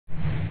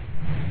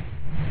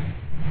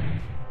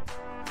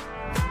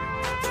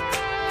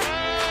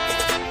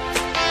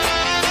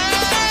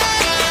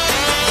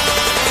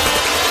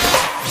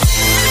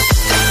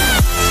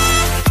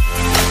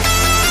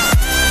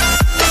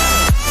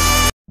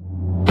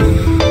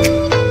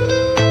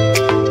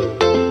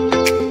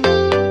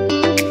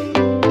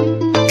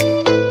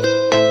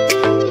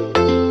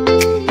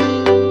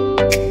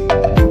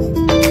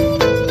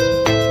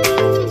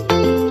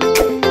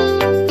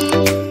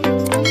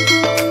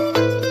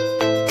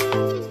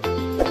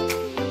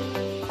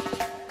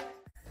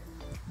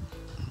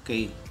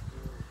Okay,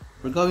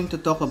 we're going to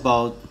talk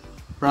about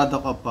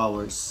product of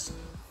powers.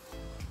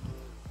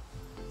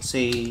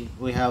 Say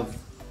we have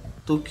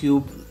 2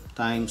 cubed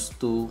times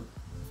 2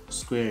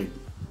 squared.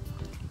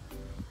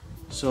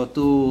 So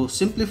to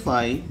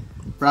simplify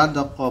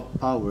product of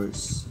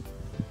powers,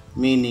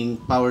 meaning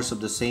powers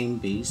of the same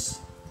base,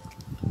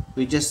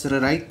 we just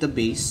rewrite the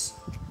base,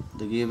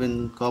 the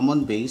given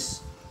common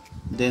base,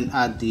 then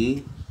add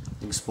the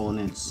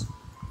exponents.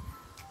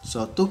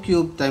 So 2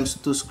 cubed times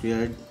 2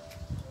 squared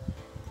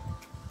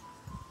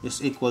is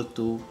equal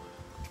to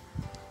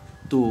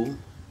 2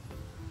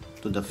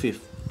 to the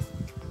 5th.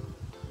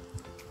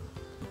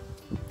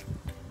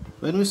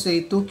 When we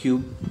say 2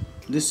 cubed,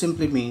 this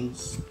simply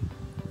means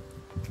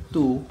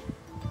 2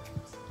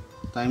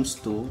 times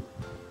 2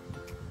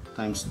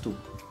 times 2.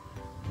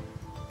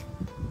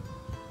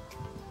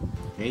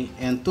 Okay,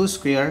 and 2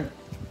 squared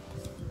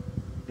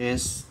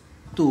is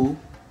 2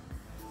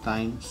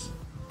 times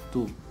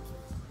 2.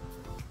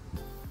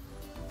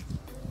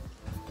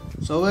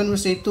 So when we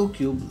say 2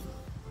 cubed,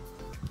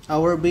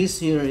 our base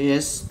here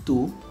is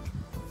 2.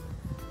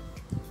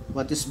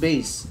 What is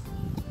base?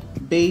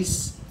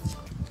 Base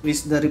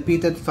is the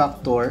repeated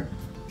factor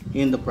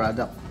in the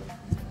product.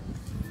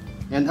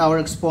 And our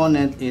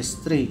exponent is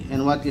 3.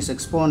 And what is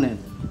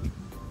exponent?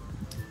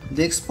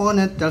 The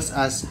exponent tells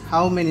us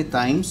how many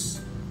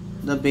times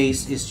the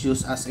base is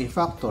used as a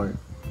factor.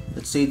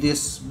 Let's say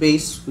this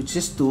base, which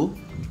is 2,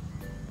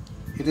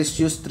 it is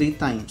used 3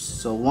 times.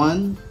 So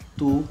 1,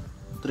 2,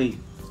 3.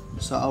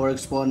 So our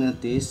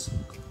exponent is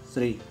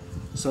 3.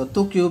 So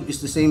 2 cubed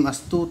is the same as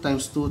 2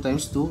 times 2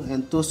 times 2,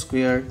 and 2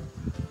 squared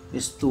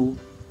is 2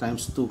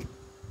 times 2.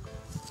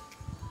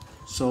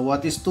 So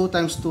what is 2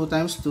 times 2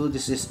 times 2?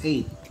 This is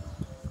 8.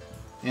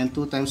 And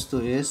 2 times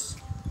 2 is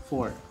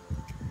 4.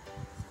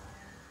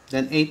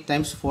 Then 8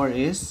 times 4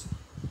 is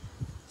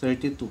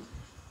 32.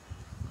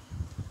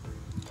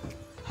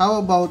 How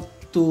about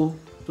 2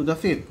 to the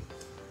 5th?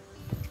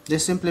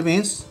 This simply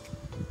means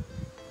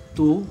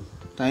 2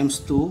 times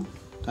 2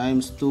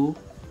 times 2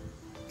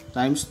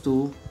 times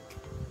 2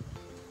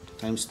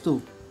 times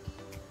 2.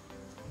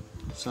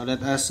 So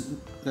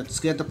let's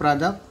get the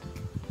product.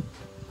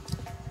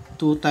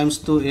 2 times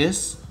 2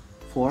 is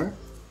 4,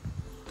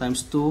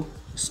 times 2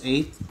 is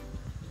 8,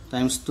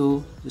 times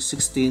 2 is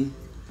 16,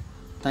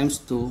 times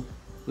 2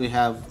 we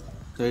have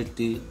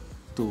 32.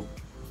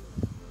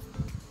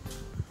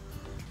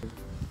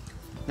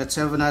 Let's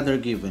have another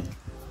given.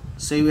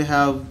 Say we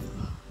have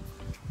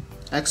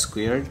x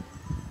squared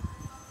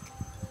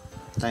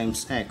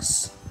times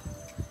x.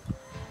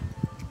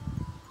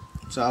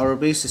 So our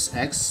base is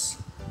x,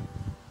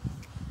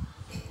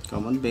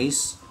 common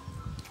base.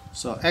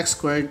 So x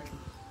squared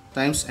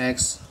times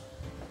x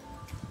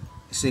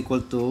is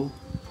equal to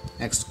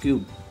x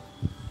cubed.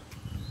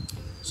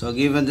 So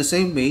given the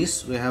same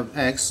base, we have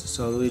x,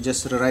 so we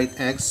just rewrite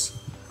x.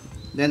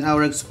 Then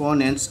our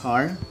exponents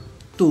are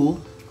 2,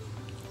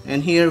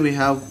 and here we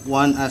have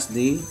 1 as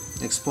the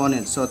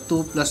exponent. So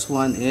 2 plus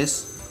 1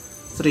 is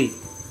 3.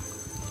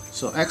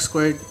 So x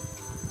squared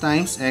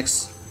times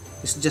x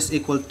is just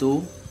equal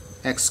to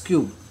x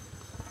cubed.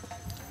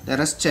 Let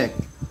us check.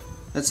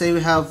 Let's say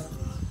we have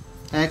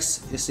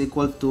x is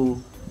equal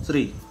to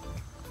 3.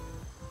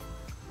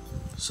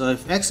 So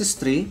if x is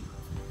 3,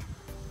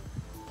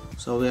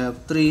 so we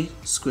have 3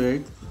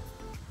 squared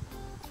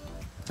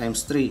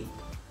times 3.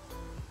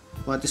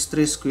 What is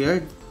 3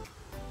 squared?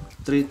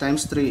 3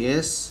 times 3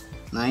 is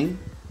 9,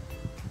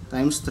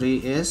 times 3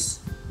 is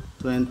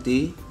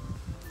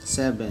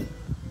 27.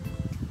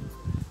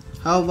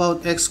 How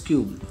about x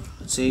cubed?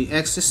 Let's say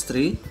x is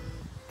 3,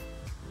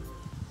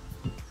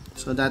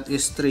 so that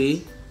is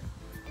 3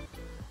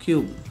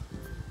 cubed.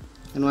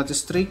 And what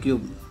is 3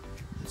 cubed?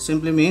 It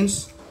simply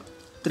means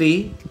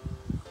 3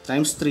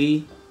 times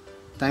 3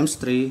 times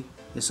 3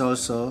 is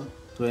also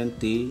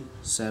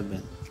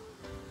 27.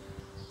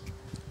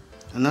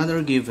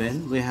 Another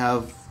given, we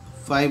have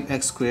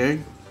 5x squared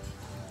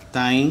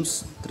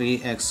times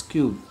 3x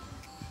cubed.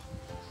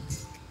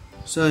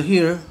 So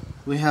here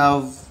we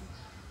have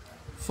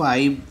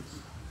 5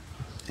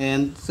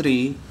 and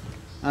 3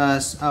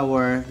 as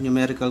our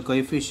numerical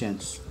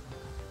coefficients.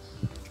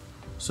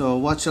 So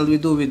what shall we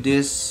do with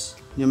this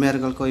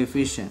numerical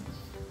coefficient?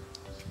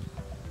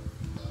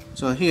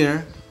 So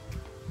here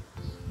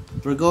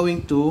we're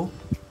going to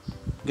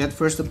get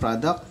first the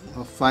product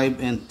of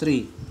 5 and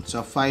 3.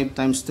 So 5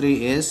 times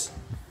 3 is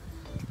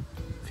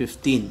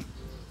 15.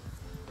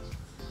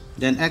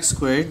 Then x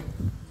squared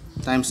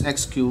times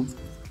x cubed,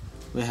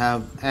 we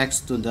have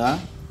x to the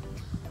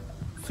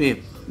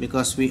fifth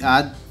because we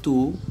add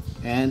 2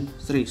 and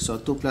 3.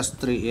 So 2 plus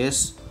 3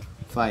 is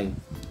 5.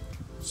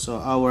 So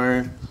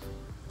our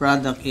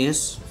product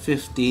is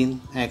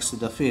 15x to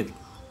the fifth.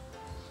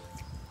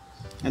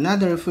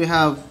 Another, if we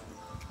have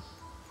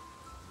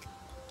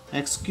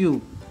x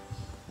cubed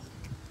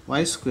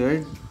y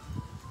squared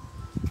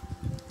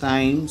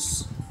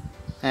times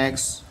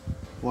x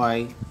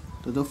y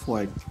to the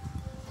fourth.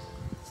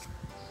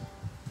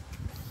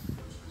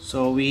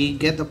 So we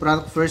get the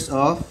product first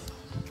of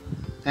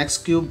x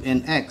cubed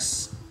and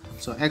x.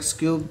 So x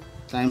cubed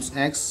times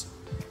x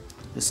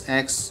is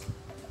x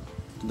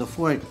to the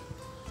fourth.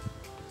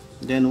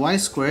 Then y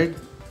squared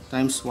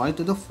times y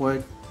to the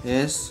fourth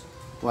is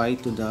y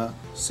to the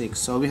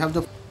sixth. So we have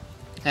the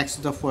x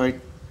to the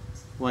fourth,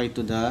 y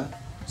to the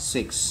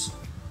sixth.